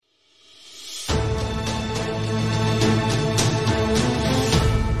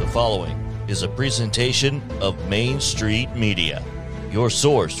following is a presentation of Main Street Media, your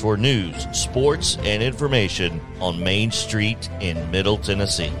source for news, sports, and information on Main Street in Middle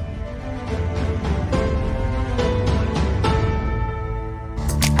Tennessee.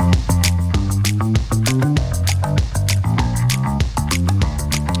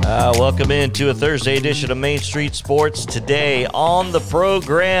 Welcome into a Thursday edition of Main Street Sports. Today on the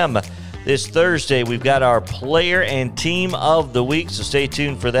program, this Thursday, we've got our player and team of the week, so stay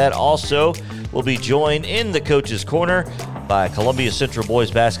tuned for that. Also, we'll be joined in the Coach's Corner by Columbia Central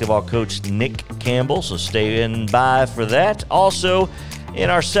boys basketball coach Nick Campbell, so stay in by for that. Also, in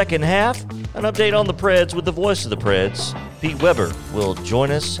our second half, an update on the Preds with the voice of the Preds. Pete Weber will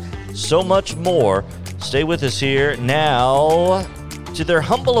join us. So much more. Stay with us here now to their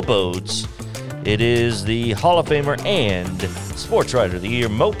humble abodes. It is the Hall of Famer and Sports Writer of the Year,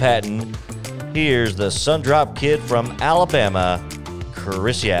 Mo Patton. Here's the Sundrop Kid from Alabama,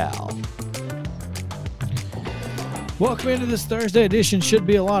 Chris Yao. Welcome into this Thursday edition. Should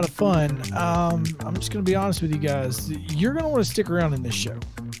be a lot of fun. I'm just going to be honest with you guys. You're going to want to stick around in this show.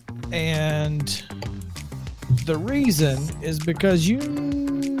 And the reason is because I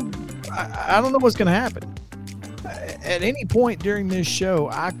don't know what's going to happen. At any point during this show,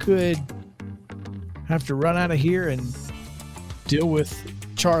 I could have to run out of here and deal with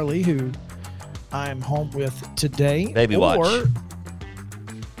Charlie, who I'm home with today. Baby watch. Or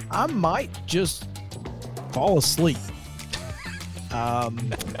I might just fall asleep.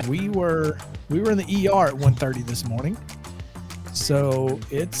 We were in the ER at 1:30 this morning, so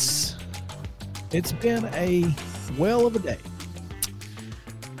it's been a well of a day.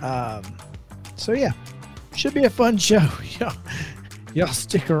 So yeah, should be a fun show. Y'all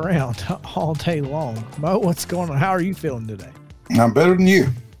stick around all day long. Mo, what's going on? How are you feeling today? I'm better than you.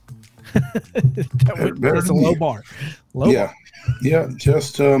 That's a low bar. Yeah.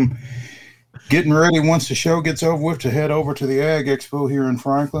 Just getting ready once the show gets over with to head over to the Ag Expo here in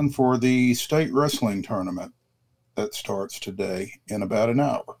Franklin for the state wrestling tournament that starts today in about an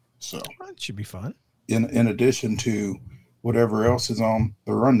hour. So that should be fun. In addition to whatever else is on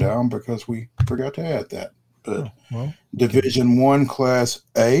the rundown, because we forgot to add that. But Division I, Class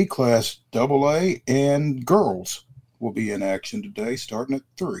A, Class AA, and girls will be in action today, starting at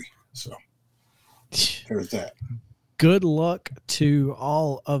 3. So there's that. Good luck to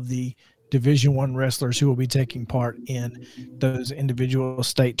all of the Division I wrestlers who will be taking part in those individual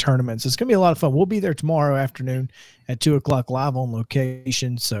state tournaments. It's going to be a lot of fun. We'll be there tomorrow afternoon at 2 o'clock live on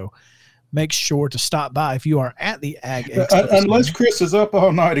location. So make sure to stop by if you are at the Ag Expo. Unless Chris is up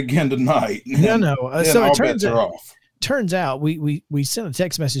all night again tonight. No. So it turns out we sent a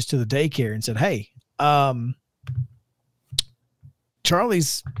text message to the daycare and said, hey,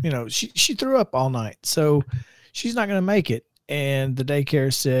 Charlie's, she threw up all night, so she's not going to make it. And the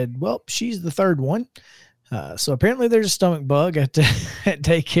daycare said, well, she's the third one. So apparently there's a stomach bug at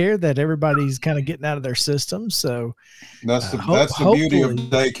daycare that everybody's kind of getting out of their system. So that's the beauty of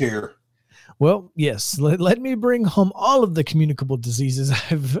daycare. Well, yes. Let me bring home all of the communicable diseases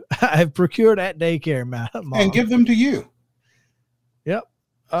I've procured at daycare, Mom. And give them to you. Yep.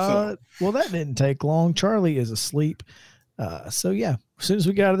 Well, that didn't take long. Charlie is asleep. So yeah, as soon as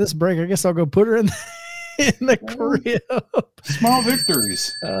we get out of this break, I guess I'll go put her in the crib. Small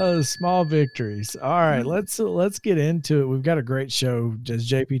victories. Small victories. All right, let's get into it. We've got a great show, as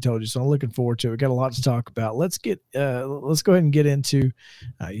JP told you, so I'm looking forward to it. We've got a lot to talk about. Let's go ahead and get into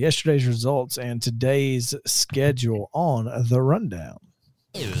yesterday's results and today's schedule on The Rundown.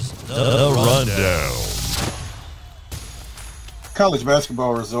 Here's the Rundown. College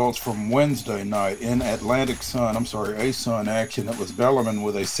basketball results from Wednesday night in ASUN action. It was Bellarmine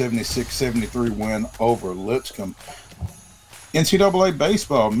with a 76-73 win over Lipscomb. NCAA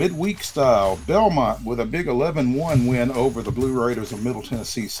baseball, midweek style, Belmont with a big 11-1 win over the Blue Raiders of Middle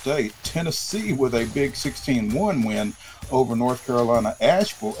Tennessee State. Tennessee with a big 16-1 win over North Carolina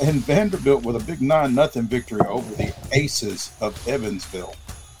Asheville. And Vanderbilt with a big 9-0 victory over the Aces of Evansville.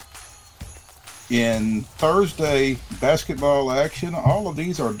 In Thursday basketball action, all of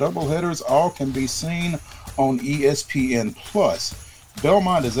these are doubleheaders. All can be seen on ESPN+.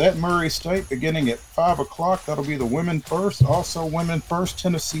 Belmont is at Murray State beginning at 5 o'clock. That'll be the women first. Also women first,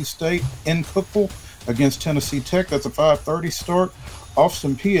 Tennessee State in Cookeville against Tennessee Tech. That's a 5:30 start.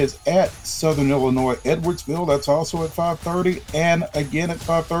 Austin Peay is at Southern Illinois Edwardsville. That's also at 5:30. And again at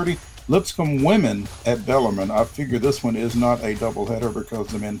 5:30, Lipscomb women at Bellarmine. I figure this one is not a doubleheader because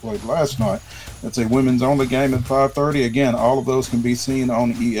the men played last night. It's a women's only game at 5:30. Again, all of those can be seen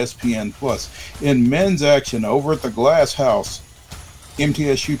on ESPN+. In men's action over at the Glass House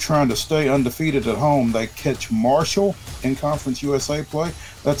MTSU trying to stay undefeated at home. They catch Marshall in Conference USA play.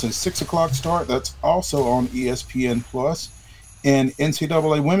 That's a 6 o'clock start. That's also on ESPN Plus. And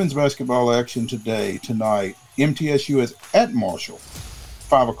NCAA women's basketball action tonight. MTSU is at Marshall,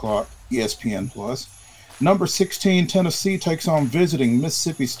 5 o'clock, ESPN Plus. Number 16, Tennessee takes on visiting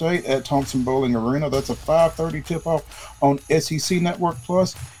Mississippi State at Thompson Bowling Arena. That's a 5:30 tip-off on SEC Network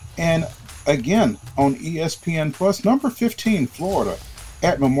Plus. And again, on ESPN Plus, number 15, Florida,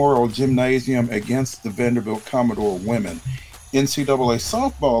 at Memorial Gymnasium against the Vanderbilt Commodore women. NCAA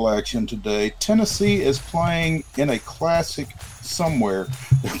softball action today. Tennessee is playing in a classic somewhere.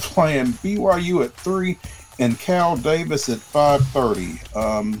 They're playing BYU at 3 and Cal Davis at 5:30.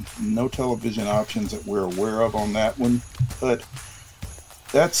 No television options that we're aware of on that one, but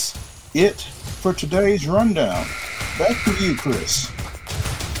that's it for today's rundown. Back to you, Chris.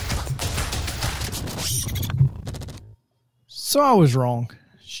 So I was wrong.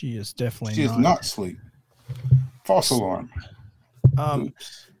 She is definitely She is not asleep. False alarm.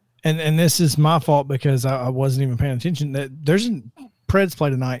 And this is my fault because I wasn't even paying attention. That there's Preds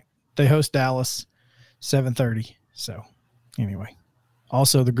play tonight. They host Dallas, 7:30. So anyway,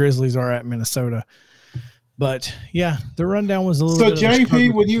 also the Grizzlies are at Minnesota. But yeah, the rundown was a little. So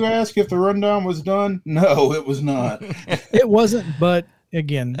JP, when you ask if the rundown was done, no, it was not. It wasn't. But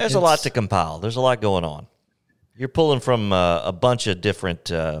again, there's a lot to compile. There's a lot going on. You're pulling from a bunch of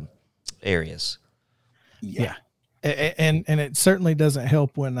different areas. Yeah. And it certainly doesn't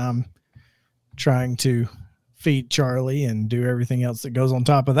help when I'm trying to feed Charlie and do everything else that goes on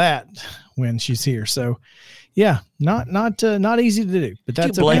top of that when she's here. So, yeah, not easy to do. But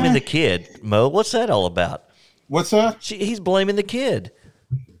that's blaming the kid, Mo. What's that all about? What's that? He's blaming the kid.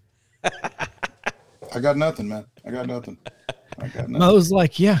 I got nothing, man. I got nothing. Mo's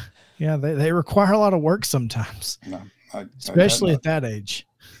like, yeah, they require a lot of work sometimes, especially at that age.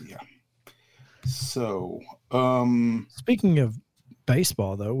 Yeah. So, speaking of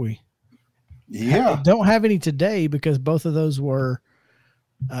baseball, though, we don't have any today because both of those were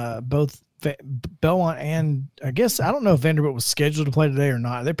both Belmont and I guess I don't know if Vanderbilt was scheduled to play today or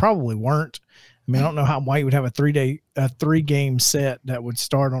not. They probably weren't. I mean, I don't know why you would have a 3-game set that would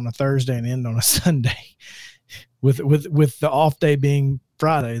start on a Thursday and end on a Sunday with the off day being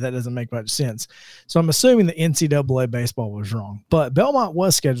Friday. That doesn't make much sense. So I'm assuming the NCAA baseball was wrong, but Belmont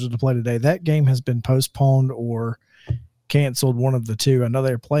was scheduled to play today. That game has been postponed or canceled, one of the two. I know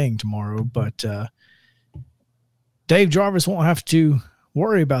they're playing tomorrow, but Dave Jarvis won't have to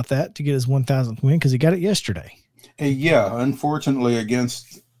worry about that to get his 1,000th win because he got it yesterday. Yeah, unfortunately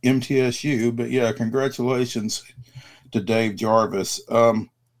against MTSU, but yeah, congratulations to Dave Jarvis.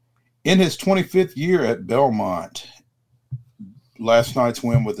 In his 25th year at Belmont, last night's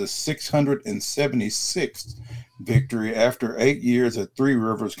win was his 676th victory after 8 years at Three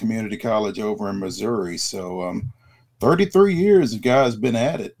Rivers Community College over in Missouri. So 33 years the guy's been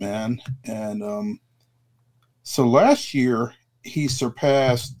at it, man. And so last year he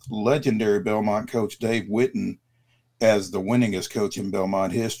surpassed legendary Belmont coach Dave Witten as the winningest coach in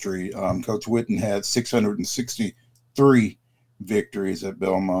Belmont history. Coach Witten had 663 victories at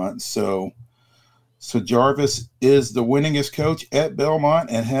Belmont. So Jarvis is the winningest coach at Belmont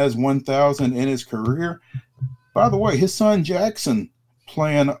and has 1,000 in his career. By the way, his son Jackson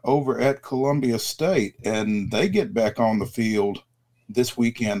playing over at Columbia State, and they get back on the field this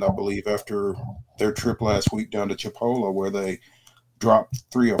weekend, I believe, after their trip last week down to Chipola where they dropped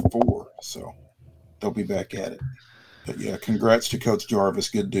 3 or 4. So they'll be back at it. But yeah, congrats to Coach Jarvis.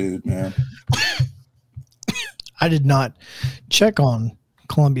 Good dude, man. I did not check on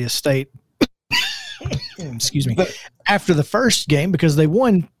Columbia State. Excuse me. After the first game, because they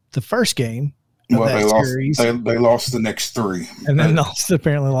won the first game of that series. They lost the next 3. And then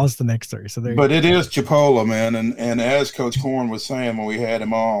apparently lost the next 3. So but it is Chipola, man. And as Coach Korn was saying when we had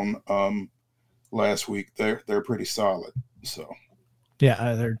him on last week, they're pretty solid. So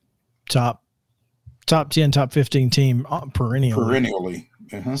yeah, they're top 10, top 15 team perennially.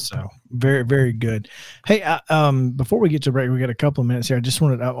 Uh-huh. So very, very good. Hey, before we get to break, we got a couple of minutes here.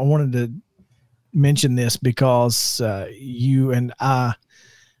 I wanted to mention this because you and I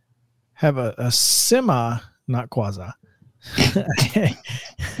have a semi, not quasi,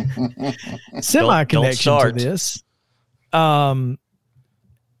 semi connection to this. Kylie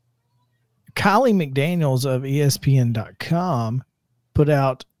McDaniels of ESPN.com put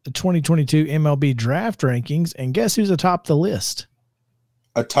out the 2022 MLB draft rankings, and guess who's atop the list?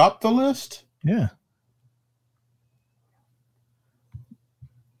 Atop the list? Yeah.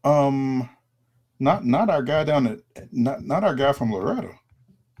 Not our guy down at not our guy from Loretto.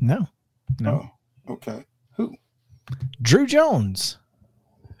 No. Oh, okay. Who? Drew Jones.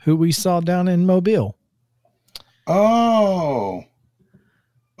 who we saw down in Mobile. Oh,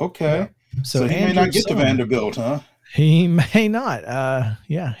 okay. Yeah. So he may not get to Vanderbilt, huh? He may not.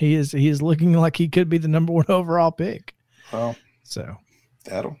 He is looking like he could be the number 1 overall pick. Well, so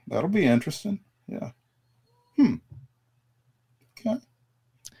that'll be interesting. Yeah. Okay.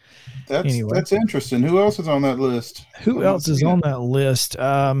 That's interesting. Who else is on that list? Who else is on that list?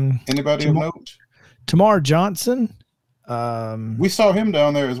 Anybody of note? Tamar Johnson. We saw him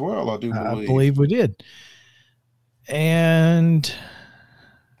down there as well, I do believe. I believe we did. And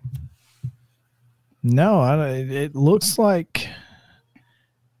no, it looks like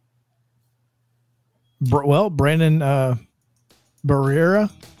Brandon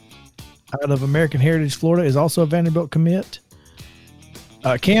Barrera out of American Heritage, Florida, is also a Vanderbilt commit.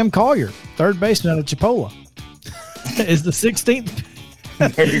 Cam Collier, third baseman out of Chipola, is the 16th.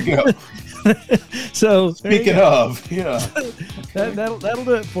 There you go. So speaking of, that'll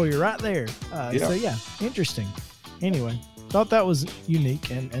do it for you right there. So interesting. Anyway, thought that was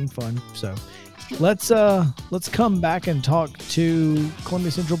unique and fun. So let's come back and talk to Columbia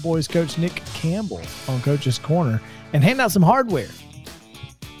Central boys coach Nick Campbell on Coach's Corner and hand out some hardware.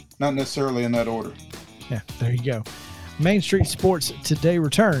 Not necessarily in that order. Yeah, there you go. Main Street Sports Today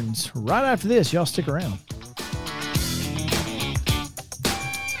returns right after this. Y'all stick around.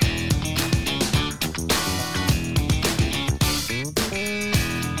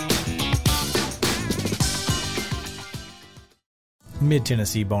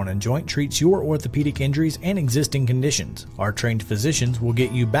 Mid-Tennessee Bone and Joint treats your orthopedic injuries and existing conditions. Our trained physicians will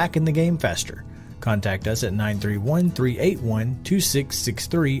get you back in the game faster. Contact us at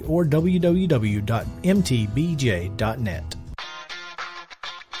 931-381-2663 or www.mtbj.net.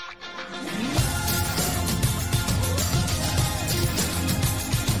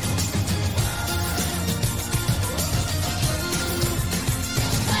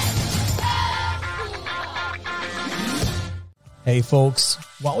 Hey folks,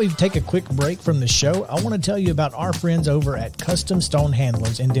 while we take a quick break from the show, I want to tell you about our friends over at Custom Stone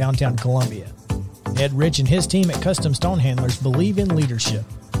Handlers in downtown Columbia. Ed Rich and his team at Custom Stone Handlers believe in leadership.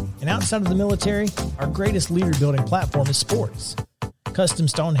 And outside of the military, our greatest leader building platform is sports. Custom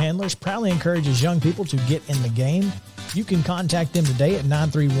Stone Handlers proudly encourages young people to get in the game. You can contact them today at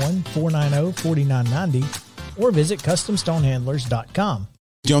 931-490-4990 or visit CustomStonehandlers.com.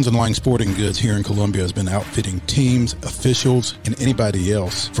 Jones & Lang Sporting Goods here in Columbia has been outfitting teams, officials, and anybody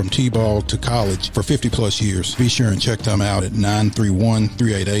else from T-ball to college for 50-plus years. Be sure and check them out at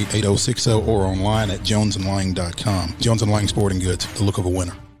 931-388-8060 or online at jonesandlang.com. Jones & Lang Sporting Goods, the look of a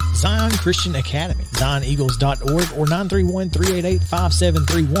winner. Zion Christian Academy, ZionEagles.org or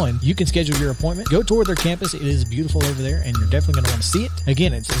 931-388-5731. You can schedule your appointment. Go tour their campus. It is beautiful over there, and you're definitely going to want to see it.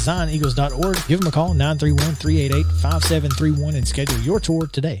 Again, it's ZionEagles.org. Give them a call, 931-388-5731, and schedule your tour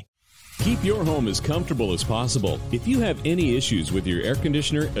today. Keep your home as comfortable as possible. If you have any issues with your air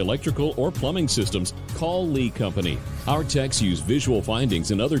conditioner, electrical, or plumbing systems, call Lee Company. Our techs use visual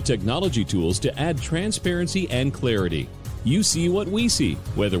findings and other technology tools to add transparency and clarity. You see what we see,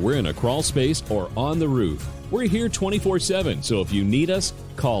 whether we're in a crawl space or on the roof. We're here 24/7, so if you need us,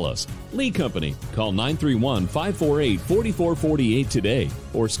 call us. Lee Company. Call 931-548-4448 today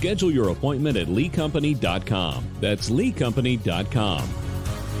or schedule your appointment at leecompany.com. That's leecompany.com.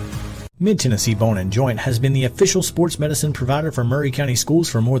 Mid-Tennessee Bone and Joint has been the official sports medicine provider for Murray County Schools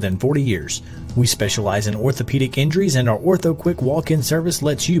for more than 40 years. We specialize in orthopedic injuries, and our Ortho Quick walk-in service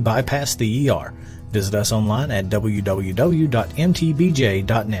lets you bypass the ER. Visit us online at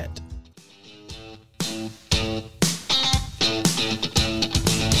www.mtbj.net.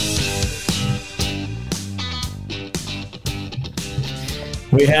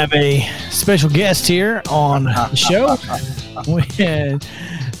 We have a special guest here on the show.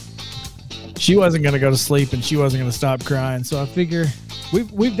 She wasn't going to go to sleep and she wasn't going to stop crying, so I figure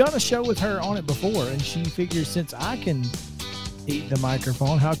we've done a show with her on it before, and she figures since I can eat the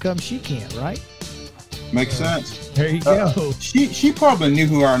microphone, how come she can't, right? Makes sense. There you go. She probably knew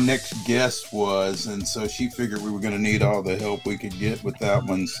who our next guest was, and so she figured we were going to need all the help we could get with that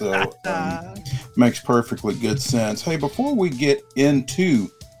one. So makes perfectly good sense. Hey, before we get into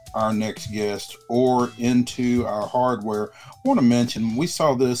our next guest or into our hardware, I want to mention we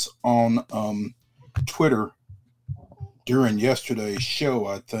saw this on Twitter during yesterday's show,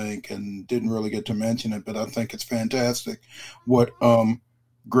 I think, and didn't really get to mention it, but I think it's fantastic what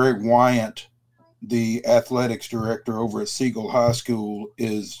Greg Wyant, the athletics director over at Siegel High School,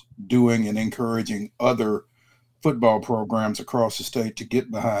 is doing and encouraging other football programs across the state to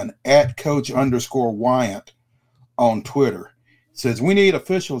get behind. At Coach_Wyant on Twitter says, we need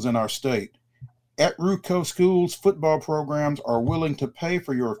officials in our state. At Ruco Schools, football programs are willing to pay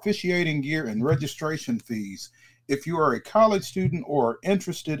for your officiating gear and registration fees. If you are a college student or are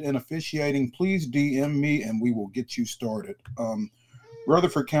interested in officiating, please DM me and we will get you started.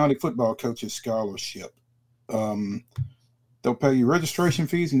 Rutherford County Football Coaches Scholarship. They'll pay you registration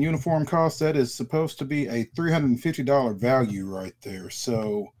fees and uniform costs. That is supposed to be a $350 value right there.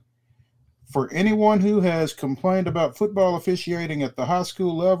 So for anyone who has complained about football officiating at the high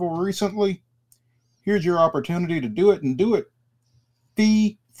school level recently, here's your opportunity to do it, and do it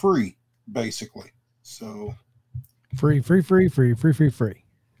fee-free, basically. So free.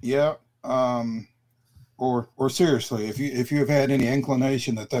 Yeah. Or seriously, if you have had any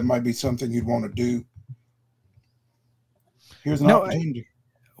inclination that might be something you'd want to do, here's an opportunity.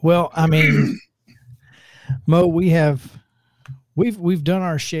 Well, I mean, Mo, we've done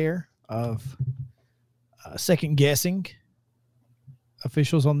our share of second guessing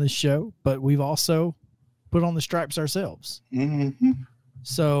officials on this show, but we've also put on the stripes ourselves. Mm-hmm.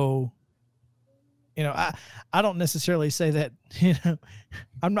 So, I don't necessarily say that,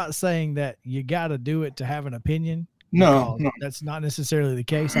 I'm not saying that you got to do it to have an opinion. No, that's not necessarily the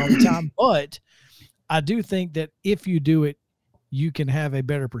case all the time, but I do think that if you do it, you can have a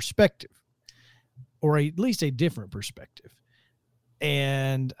better perspective, or at least a different perspective.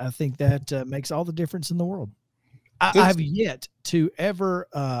 And I think that makes all the difference in the world. I've yet to ever,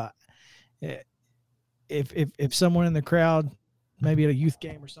 if someone in the crowd, maybe at a youth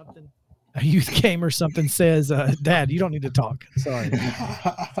game or something says, Dad, you don't need to talk. Sorry.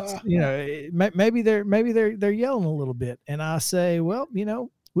 Maybe they're yelling a little bit. And I say, well,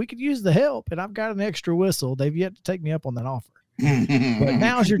 we could use the help, and I've got an extra whistle. They've yet to take me up on that offer. But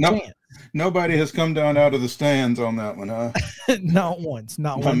now's your chance. Nobody has come down out of the stands on that one, huh? Not once.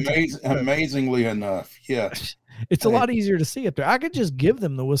 Amazingly enough. Yeah. It's a lot easier to see up there. I could just give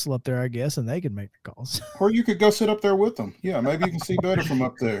them the whistle up there, I guess, and they could make the calls. Or you could go sit up there with them. Yeah, maybe you can see better from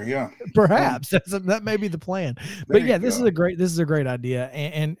up there. Yeah, perhaps that may be the plan. But yeah, this is a great idea,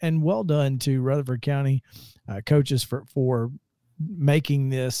 and well done to Rutherford County coaches for making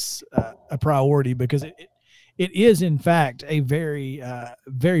this a priority, because it is in fact a very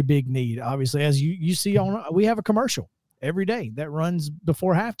very big need. Obviously, as you see we have a commercial every day that runs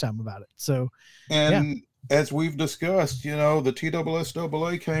before halftime about it. So as we've discussed, the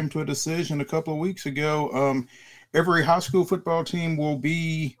TSSAA came to a decision a couple of weeks ago. Every high school football team will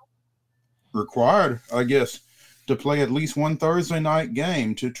be required, I guess, to play at least one Thursday night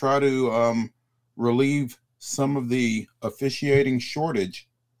game to try to relieve some of the officiating shortage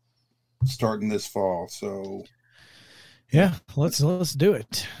starting this fall. So yeah, let's do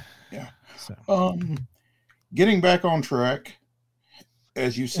it. Yeah. So getting back on track,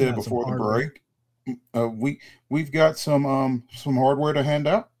 as you said before the break. We've got some hardware to hand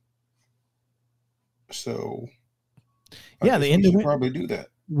out, so we should probably do that.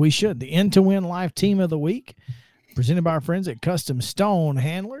 We should. The End to Win Life Team of the Week, presented by our friends at Custom Stone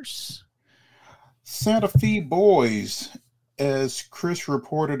Handlers. Santa Fe boys, as Chris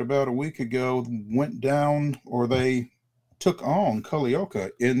reported about a week ago, went down, or they took on Culleoka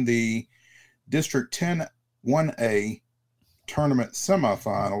in the District 10 1A tournament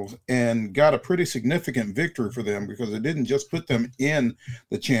semifinals, and got a pretty significant victory for them, because it didn't just put them in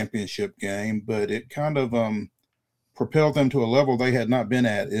the championship game, but it kind of propelled them to a level they had not been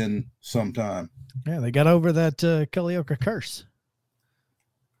at in some time. Yeah, they got over that Culleoka curse.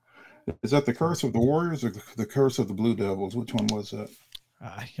 Is that the curse of the Warriors or the curse of the Blue Devils? Which one was that?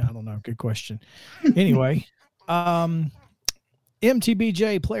 I don't know. Good question. Anyway, MTBJ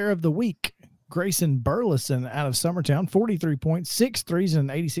Player of the Week, Grayson Burleson out of Summertown, 43 points, 6 threes,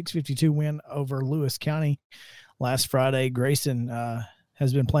 and an 86-52 win over Lewis County last Friday. Grayson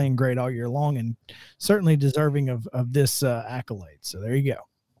has been playing great all year long and certainly deserving of this accolade. So there you go.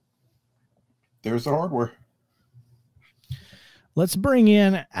 There's the hardware. Let's bring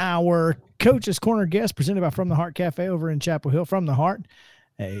in our Coach's Corner guest, presented by From the Heart Cafe over in Chapel Hill. From the Heart,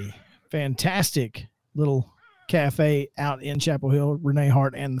 a fantastic little cafe out in Chapel Hill. Renee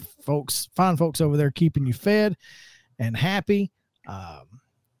Hart and fine folks over there keeping you fed and happy.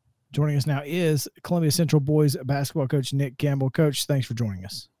 Joining us now is Columbia Central boys basketball coach Nick Campbell. Coach, thanks for joining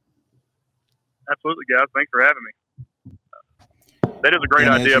us. Absolutely, guys. Thanks for having me. That is a great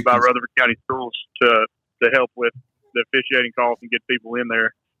idea about Rutherford County Schools to help with the officiating calls and get people in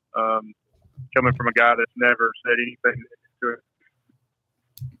there. Coming from a guy that's never said anything to it.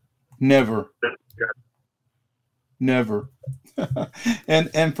 Never.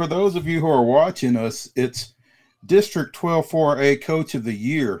 And for those of you who are watching us, it's District 12 4A Coach of the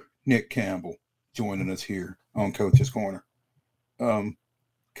Year, Nick Campbell, joining us here on Coach's Corner.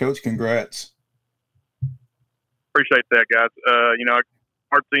 Coach, congrats. Appreciate that, guys.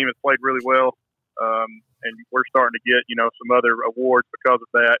 Our team has played really well, and we're starting to get, some other awards because of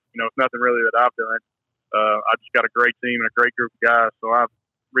that. It's nothing really that I've done. I just got a great team and a great group of guys, so I've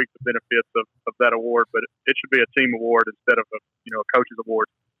reaped the benefits of that award. But it should be a team award instead of a coach's award.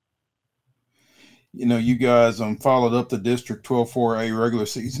 You guys followed up the District 12-4A regular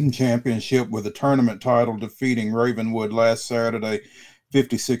season championship with a tournament title, defeating Ravenwood last Saturday,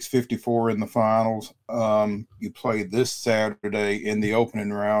 56-54 in the finals. You played this Saturday in the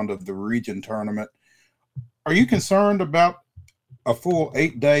opening round of the region tournament. Are you concerned about a full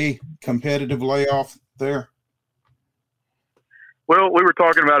 8-day competitive layoff there? Well, we were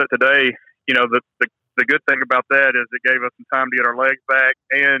talking about it today. The good thing about that is it gave us some time to get our legs back,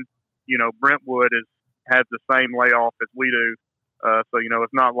 and Brentwood has the same layoff as we do. So,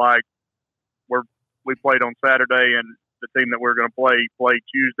 it's not like we played on Saturday and the team that we're going to play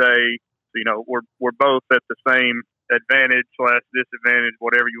Tuesday. So, we're both at the same advantage / disadvantage,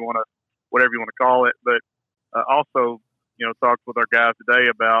 whatever you want to call it. But also, talked with our guys today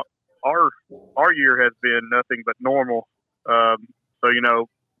about our year has been nothing but normal. So,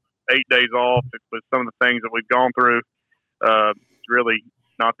 8 days off with some of the things that we've gone through, it's really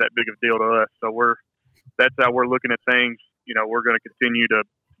not that big of a deal to us. So that's how we're looking at things. We're going to continue to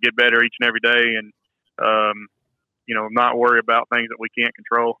get better each and every day, and not worry about things that we can't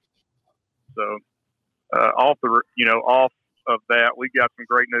control. So off of that, we got some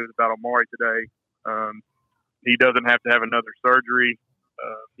great news about Omari today. He doesn't have to have another surgery.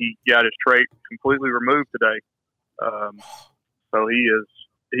 He got his trait completely removed today. So he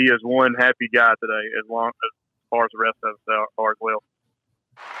is one happy guy today, as far as the rest of us are as well.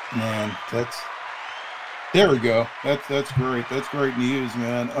 Man, there we go. That's great. That's great news,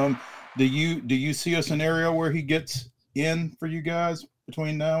 man. Do you see a scenario where he gets in for you guys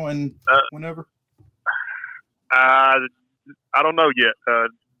between now and whenever? I don't know yet.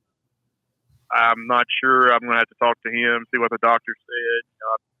 I'm not sure. I'm going to have to talk to him, see what the doctor said.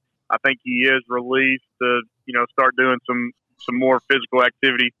 I think he is released to, start doing some more physical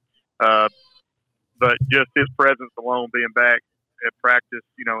activity. But just his presence alone, being back at practice,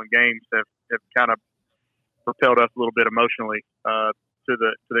 in games have kind of propelled us a little bit emotionally to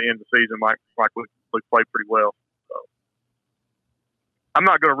the end of the season, like we played pretty well. So I'm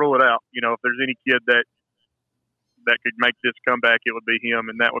not going to rule it out. If there's any kid that could make this comeback, it would be him,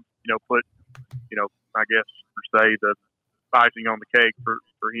 and that would put I guess per se the icing on the cake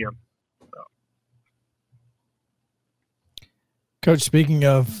for him. So. Coach, speaking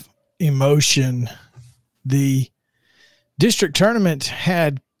of emotion, the district tournament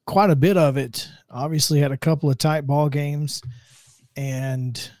had quite a bit of it. Obviously had a couple of tight ball games,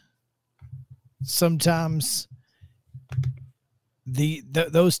 and sometimes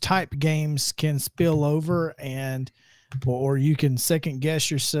those type games can spill over, or you can second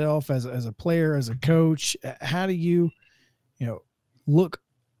guess yourself as a player, as a coach. How do you look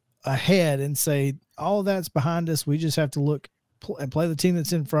ahead and say, all that's behind us, we just have to look and play the team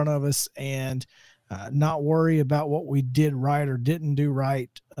that's in front of us, and not worry about what we did right or didn't do right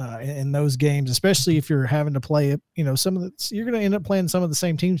in those games, especially if you're having to play, you're going to end up playing some of the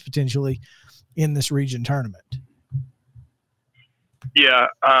same teams potentially in this region tournament. Yeah.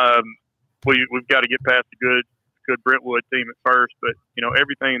 We've got to get past the good Brentwood team at first, but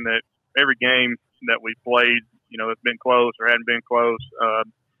every game that we played, it's been close or hadn't been close.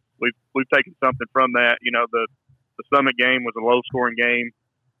 We've taken something from that. The Summit game was a low scoring game.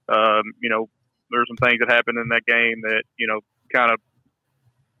 There's some things that happened in that game that, kind of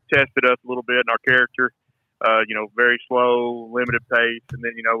tested us a little bit in our character, very slow, limited pace. And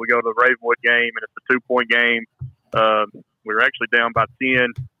then, we go to the Ravenwood game, and it's a 2-point game. We were actually down by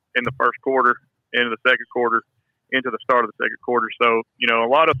 10 in the first quarter, into the second quarter, into the start of the second quarter. So, a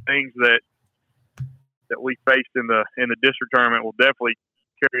lot of things that we faced in the district tournament will definitely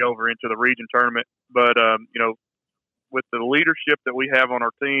carry over into the region tournament. But, with the leadership that we have on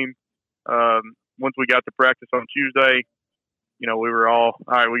our team, once we got to practice on Tuesday, we were all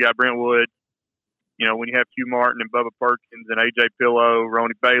right, we got Brentwood. When you have Q Martin and Bubba Perkins and AJ Pillow,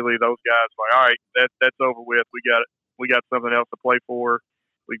 Ronnie Bailey, those guys, like, all right, that's over with. We got something else to play for.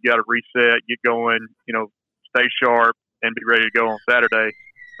 We've got to reset, get going, stay sharp, and be ready to go on Saturday.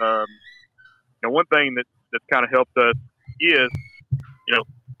 One thing that's kind of helped us is,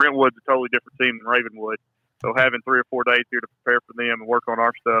 Brentwood's a totally different team than Ravenwood. So having 3 or 4 days here to prepare for them and work on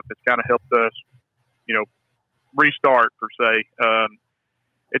our stuff, it's kind of helped us, restart per se.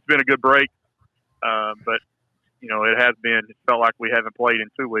 It's been a good break, but it felt like we haven't played in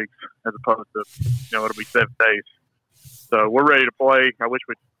 2 weeks as opposed to, it'll be 7 days. So we're ready to play. I wish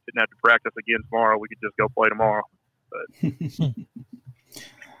we didn't have to practice again tomorrow. We could just go play tomorrow. But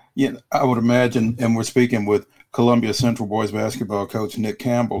Yeah, I would imagine, and we're speaking with Columbia Central boys basketball coach Nick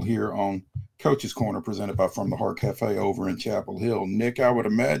Campbell here on Coach's Corner, presented by From the Heart Cafe over in Chapel Hill. Nick, I would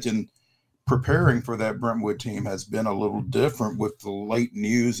imagine preparing for that Brentwood team has been a little different with the late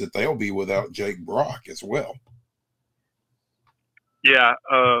news that they'll be without Jake Brock as well. Yeah,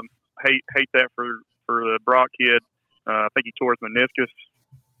 hate that for the Brock kid. I think he tore his meniscus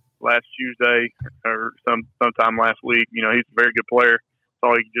last Tuesday or sometime last week. You know, he's a very good player.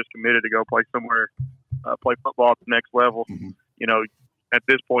 Saw he just committed to go play somewhere, play football at the next level. Mm-hmm. You know, at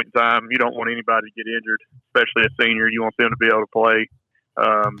this point in time, you don't want anybody to get injured, especially a senior. You want them to be able to play.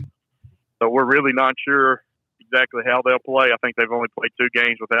 So we're really not sure exactly how they'll play. I think they've only played 2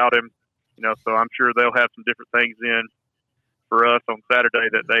 games without him. You know, so I'm sure they'll have some different things in for us on Saturday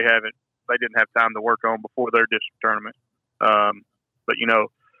that they didn't have time to work on before their district tournament. But you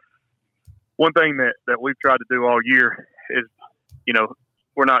know, one thing that we've tried to do all year is, you know,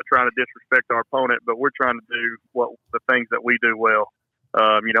 we're not trying to disrespect our opponent, but we're trying to do the things that we do well.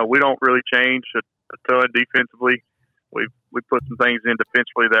 You know, we don't really change a ton defensively. We put some things in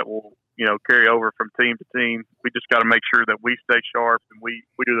defensively that will, you know, carry over from team to team. We just got to make sure that we stay sharp and we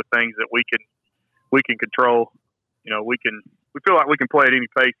do the things that we can control. You know, we feel like we can play at any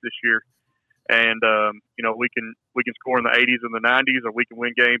pace this year, and you know, we can score in the 80s and the 90s, or we can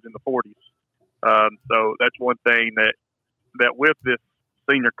win games in the 40s. So that's one thing that with this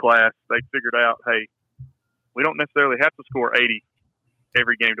senior class, they figured out, hey, we don't necessarily have to score 80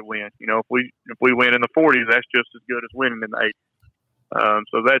 every game to win. You know, if we win in the 40s, that's just as good as winning in the 80s.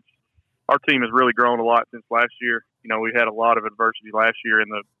 So that's, our team has really grown a lot since last year. You know, we had a lot of adversity last year in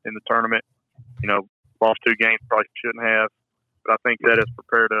the tournament. You know, lost 2 games, probably shouldn't have, but I think that has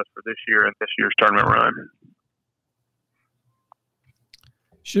prepared us for this year and this year's tournament run.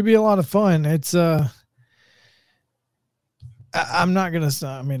 Should be a lot of fun. It's I'm not going to,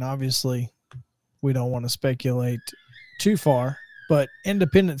 I mean, obviously we don't want to speculate too far, but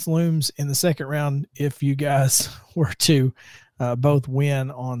Independence looms in the second round if you guys were to both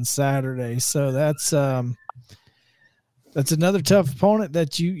win on Saturday. So that's another tough opponent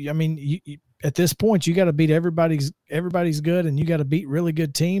that you at this point, you got to beat everybody's good, and you got to beat really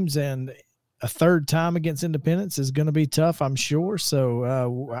good teams, and a third time against Independence is going to be tough, I'm sure. So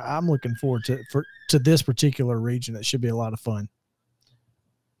I'm looking forward to this particular region. It should be a lot of fun.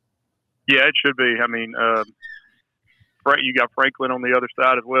 Yeah, it should be. I mean, you got Franklin on the other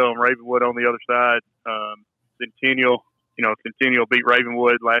side as well, and Ravenwood on the other side. Centennial beat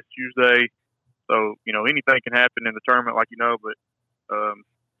Ravenwood last Tuesday. So, you know, anything can happen in the tournament, like you know, but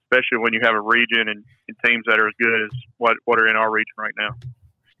especially when you have a region and teams that are as good as what are in our region right now.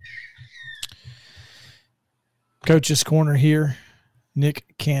 Coach's Corner here.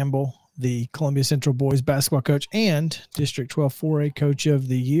 Nick Campbell, the Columbia Central boys basketball coach and District 12 4A Coach of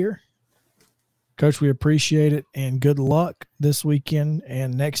the Year. Coach, we appreciate it, and good luck this weekend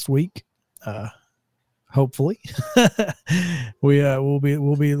and next week. Hopefully, we'll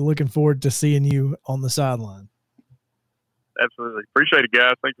be looking forward to seeing you on the sideline. Absolutely, appreciate it,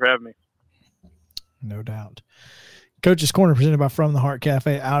 guys. Thanks for having me. No doubt. Coach's Corner presented by From the Heart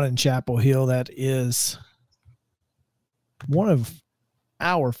Cafe out in Chapel Hill. That is one of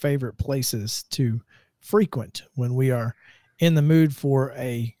our favorite places to frequent when we are in the mood for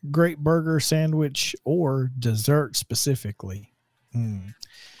a great burger, sandwich, or dessert specifically.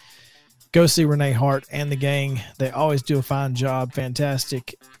 Go see Renee Hart and the gang. They always do a fine job.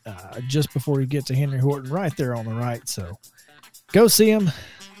 Fantastic. Just before you get to Henry Horton, right there on the right. So go see them.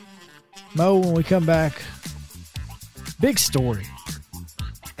 Mo, when we come back, big story.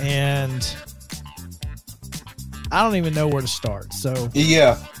 And I don't even know where to start. So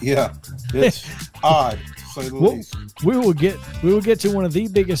yeah. It's odd. Say the least. We will get to one of the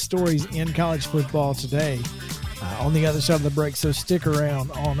biggest stories in college football today on the other side of the break. So stick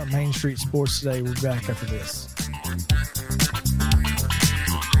around on Main Street Sports Today. We'll be back after this.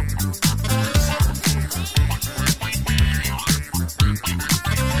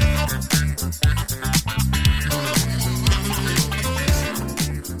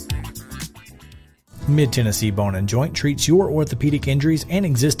 Mid-Tennessee Bone & Joint treats your orthopedic injuries and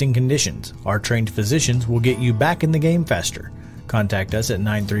existing conditions. Our trained physicians will get you back in the game faster. Contact us at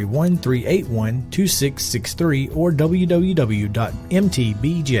 931-381-2663 or www.mtbj.net.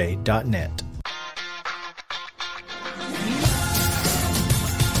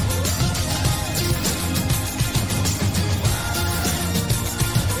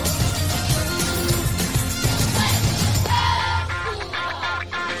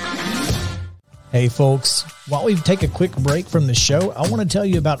 Hey folks, While we take a quick break from the show, I want to tell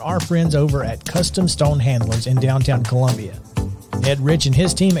you about our friends over at Custom Stone Handlers in downtown Columbia. Ed Rich and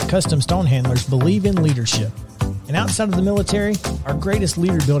his team at Custom Stone Handlers believe in leadership. And outside of the military, our greatest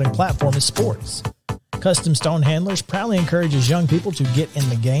leader building platform is sports. Custom Stone Handlers proudly encourages young people to get in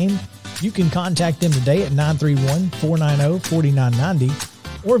the game. You can contact them today at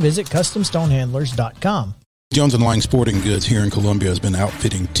 931-490-4990 or visit CustomStonehandlers.com. Jones & Lang Sporting Goods here in Columbia has been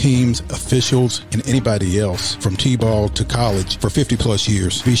outfitting teams, officials, and anybody else from T-ball to college for 50-plus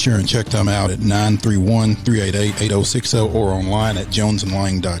years. Be sure and check them out at 931-388-8060 or online at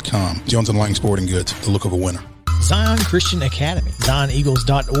jonesandlang.com. Jones & Lang Sporting Goods, the look of a winner. Zion Christian Academy,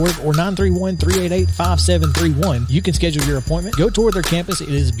 ZionEagles.org or 931-388-5731. You can schedule your appointment. Go tour their campus. It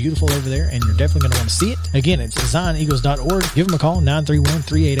is beautiful over there, and you're definitely going to want to see it. Again, it's ZionEagles.org. Give them a call,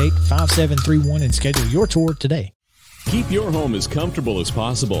 931-388-5731, and schedule your tour today. Keep your home as comfortable as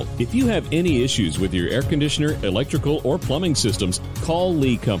possible. If you have any issues with your air conditioner, electrical, or plumbing systems, call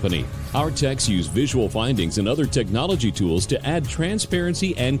Lee Company. Our techs use visual findings and other technology tools to add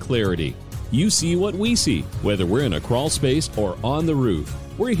transparency and clarity. You see what we see, whether we're in a crawl space or on the roof.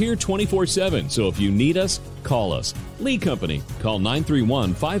 We're here 24/7, so if you need us, call us. Lee Company. Call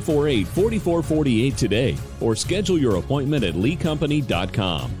 931-548-4448 today or schedule your appointment at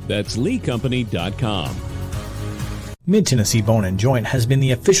leecompany.com. That's leecompany.com. Mid-Tennessee Bone & Joint has been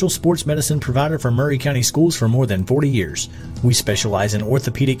the official sports medicine provider for Maury County Schools for more than 40 years. We specialize in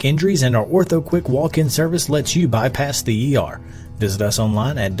orthopedic injuries, and our OrthoQuick walk-in service lets you bypass the ER. Visit us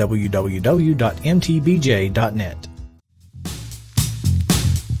online at www.mtbj.net.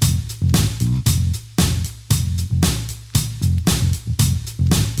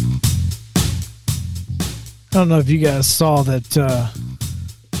 I don't know if you guys saw that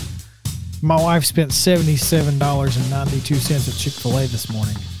my wife spent $77.92 at Chick-fil-A this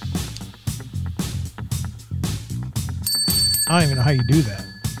morning. I don't even know how you do that.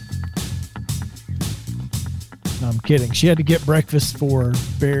 No, I'm kidding. She had to get breakfast for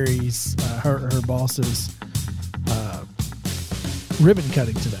Barry's, her boss's ribbon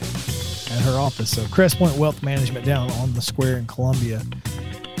cutting today at her office. So Crest Point Wealth Management down on the square in Columbia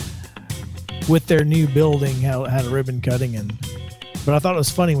with their new building had a ribbon cutting. But I thought it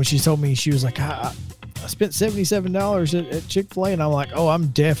was funny when she told me, she was like, I spent $77 at Chick-fil-A, and I'm like, oh, I'm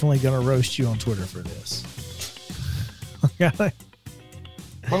definitely going to roast you on Twitter for this. Well,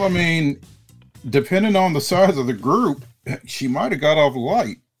 I mean, depending on the size of the group, she might have got off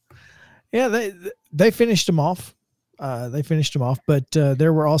light. Yeah, they finished them off. But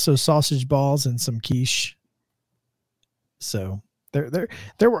there were also sausage balls and some quiche. So there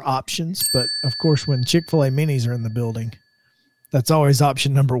were options, but of course, when Chick-fil-A minis are in the building, that's always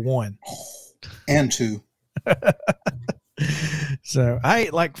option number one. And two. So I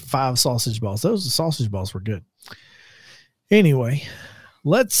ate like 5 sausage balls. Those sausage balls were good. Anyway,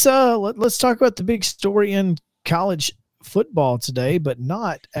 let's talk about the big story in college football today, but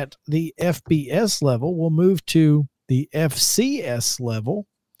not at the FBS level. We'll move to the FCS level.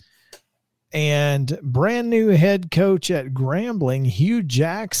 And brand new head coach at Grambling, Hugh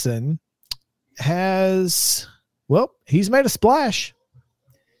Jackson, he's made a splash.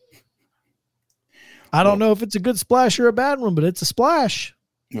 I don't know if it's a good splash or a bad one, but it's a splash.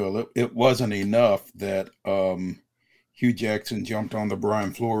 Well, it wasn't enough that Hugh Jackson jumped on the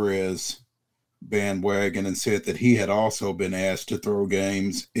Brian Flores bandwagon and said that he had also been asked to throw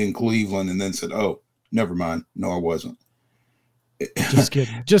games in Cleveland, and then said, oh, never mind. No, I wasn't. Just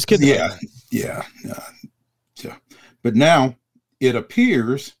kidding. Just kidding. Yeah. But now it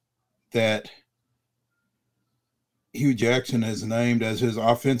appears that Hugh Jackson has named as his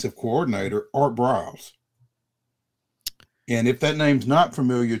offensive coordinator Art Briles. And if that name's not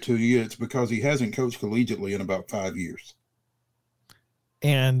familiar to you, it's because he hasn't coached collegiately in about 5 years.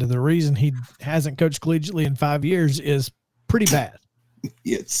 And the reason he hasn't coached collegiately in 5 years is pretty bad.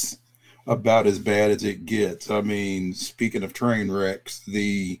 It's about as bad as it gets. I mean, speaking of train wrecks,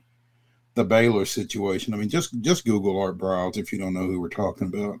 the Baylor situation, I mean, just Google Art Briles if you don't know who we're talking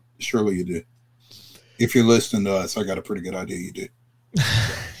about. Surely you do. If you're listening to us, I got a pretty good idea you do.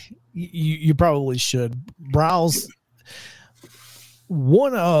 You probably should. Briles,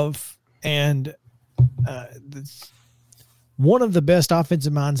 one of the best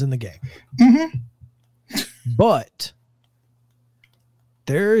offensive minds in the game. Mm-hmm. But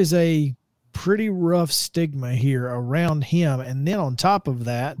there is a pretty rough stigma here around him. And then on top of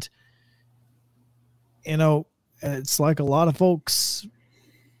that, it's like a lot of folks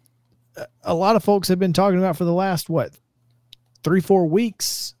have been talking about for the last, 3-4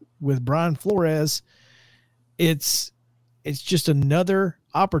 weeks with Brian Flores. It's just another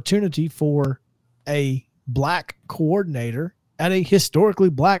opportunity for a black coordinator at a historically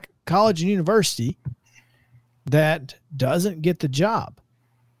black college and university that doesn't get the job.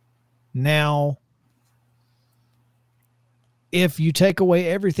 Now, if you take away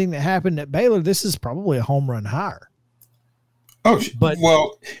everything that happened at Baylor, this is probably a home run hire. Oh, but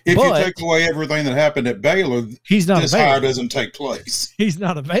if you take away everything that happened at Baylor, he's not this available. hire doesn't take place. He's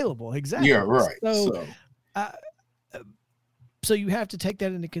not available. Exactly. Yeah, right. So you have to take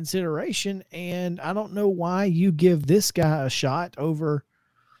that into consideration, and I don't know why you give this guy a shot over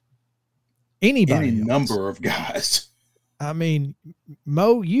anybody any else. Number of guys. I mean,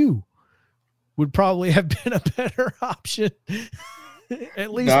 Mo, you would probably have been a better option.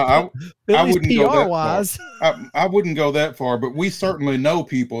 At least, I wouldn't PR go that wise. far. I wouldn't go that far, but we certainly know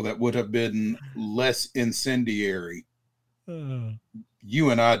people that would have been less incendiary.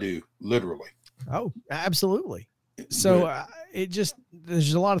 You and I do, literally. Oh, absolutely. So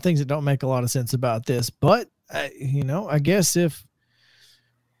there's a lot of things that don't make a lot of sense about this, but I guess if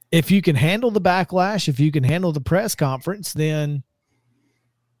you can handle the backlash, if you can handle the press conference, then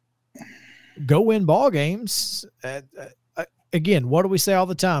go win ball games. Again, what do we say all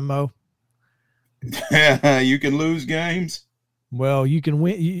the time, Mo? You can lose games. Well, you can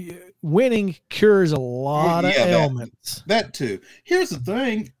win. Winning cures a lot of ailments. That too. Here's the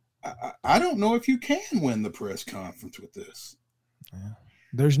thing. I don't know if you can win the press conference with this.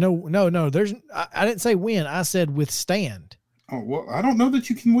 There's no. I didn't say win. I said withstand. Oh, well, I don't know that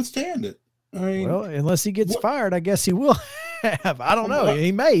you can withstand it. I mean, well, unless he gets fired, I guess he will have. I don't know.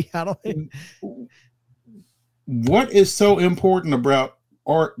 He may. I don't. What is so important about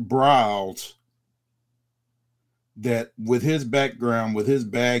Art Briles that with his background, with his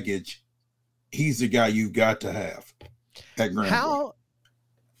baggage, he's the guy you've got to have at Grambling?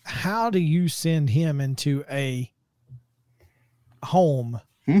 How do you send him into a home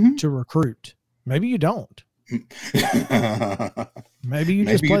to recruit? Maybe you don't. Maybe you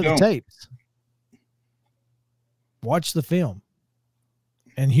just play the tapes. Watch the film.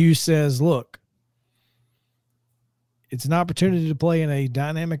 And Hughes says, look, it's an opportunity to play in a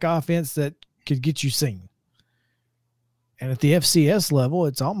dynamic offense that could get you seen. And at the FCS level,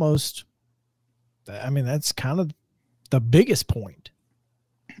 it's almost, that's kind of the biggest point.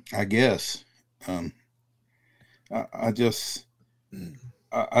 I guess. I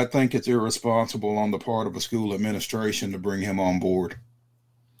think it's irresponsible on the part of a school administration to bring him on board.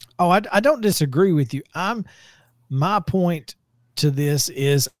 Oh, I don't disagree with you. My point to this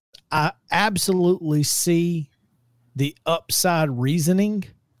is I absolutely see the upside reasoning.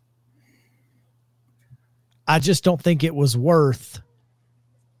 I just don't think it was worth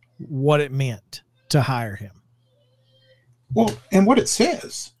what it meant to hire him. Well, and what it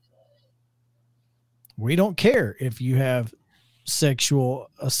says. We don't care if you have sexual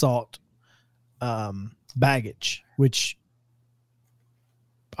assault baggage, which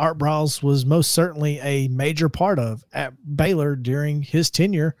Art Briles was most certainly a major part of at Baylor during his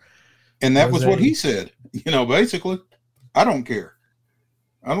tenure. And that was what he said. Basically, I don't care.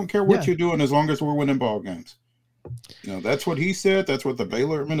 I don't care what you're doing as long as we're winning ball games. That's what he said. That's what the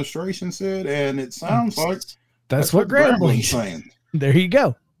Baylor administration said. And it sounds like that's what Grambling's saying. There you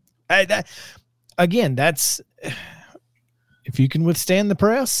go. That's if you can withstand the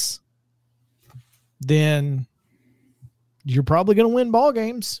press, then you're probably going to win ball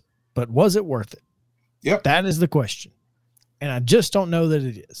games, but was it worth it? Yep. That is the question. And I just don't know that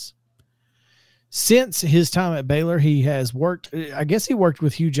it is. Since his time at Baylor, he has worked, I guess he worked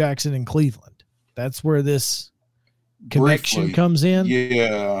with Hugh Jackson in Cleveland. That's where this connection comes in.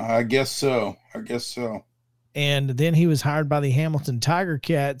 Yeah, I guess so. And then he was hired by the Hamilton Tiger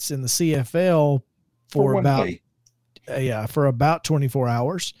Cats in the CFL for about 24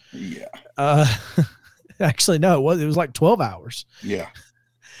 hours. Yeah. Actually, no, it was like 12 hours. Yeah.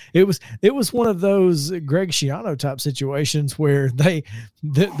 It was one of those Greg Schiano type situations where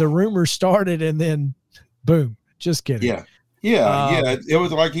the rumors started and then boom, just kidding. Yeah. Yeah. It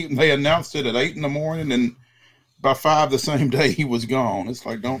was like they announced it at 8 a.m. and by 5 the same day he was gone. It's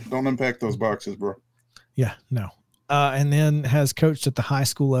like, don't unpack those boxes, bro. Yeah, no. And then has coached at the high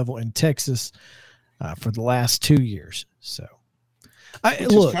school level in Texas for the last 2 years. So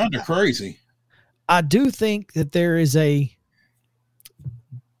it's kind of crazy. I do think that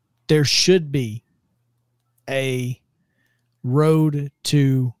there should be a road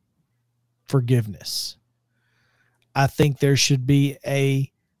to forgiveness. I think there should be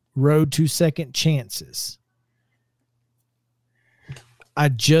a road to second chances. I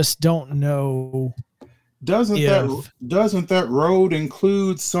just don't know. Doesn't that road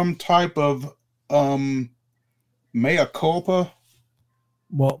include some type of mea culpa?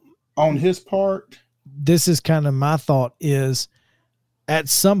 Well, on his part? this is kind of my thought is at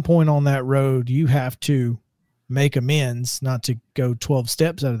some point on that road, you have to make amends, not to go 12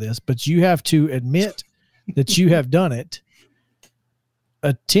 steps out of this, but you have to admit that you have done it,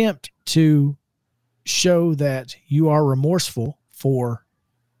 attempt to show that you are remorseful for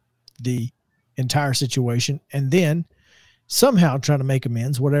the entire situation, and then somehow try to make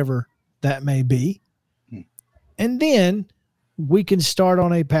amends, whatever that may be. And then we can start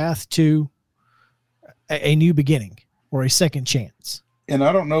on a path to a new beginning or a second chance. And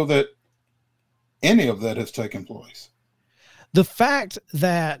I don't know that any of that has taken place. The fact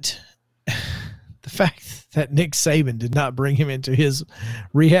that Nick Saban did not bring him into his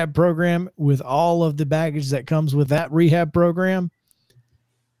rehab program with all of the baggage that comes with that rehab program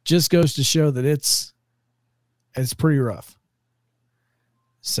just goes to show that it's pretty rough.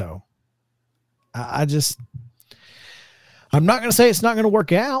 So I'm not going to say it's not going to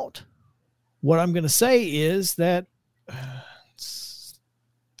work out. What I'm going to say is that it's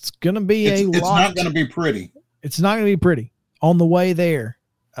going to be it's not going to be pretty. It's not going to be pretty on the way there.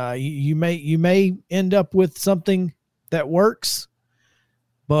 You may end up with something that works,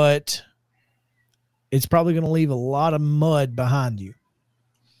 but it's probably going to leave a lot of mud behind you.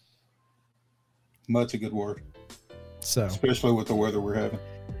 Mud's a good word. So, especially with the weather we're having.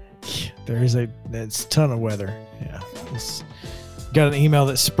 There's a ton of weather. Yeah. Got an email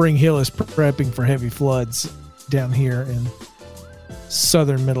that Spring Hill is prepping for heavy floods down here in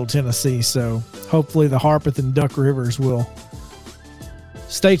southern Middle Tennessee. So hopefully the Harpeth and Duck Rivers will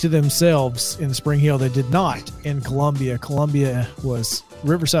stay to themselves in Spring Hill. They did not in Columbia.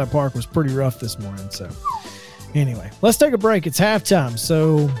 Riverside Park was pretty rough this morning. So anyway, let's take a break. It's halftime.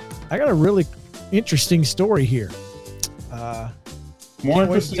 So I got a really interesting story here. More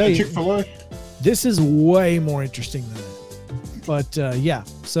interesting than Chick-fil-A? This is way more interesting than that. But yeah,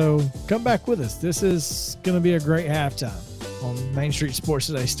 so come back with us. This is going to be a great halftime on Main Street Sports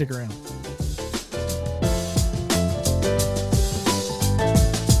Today. Stick around.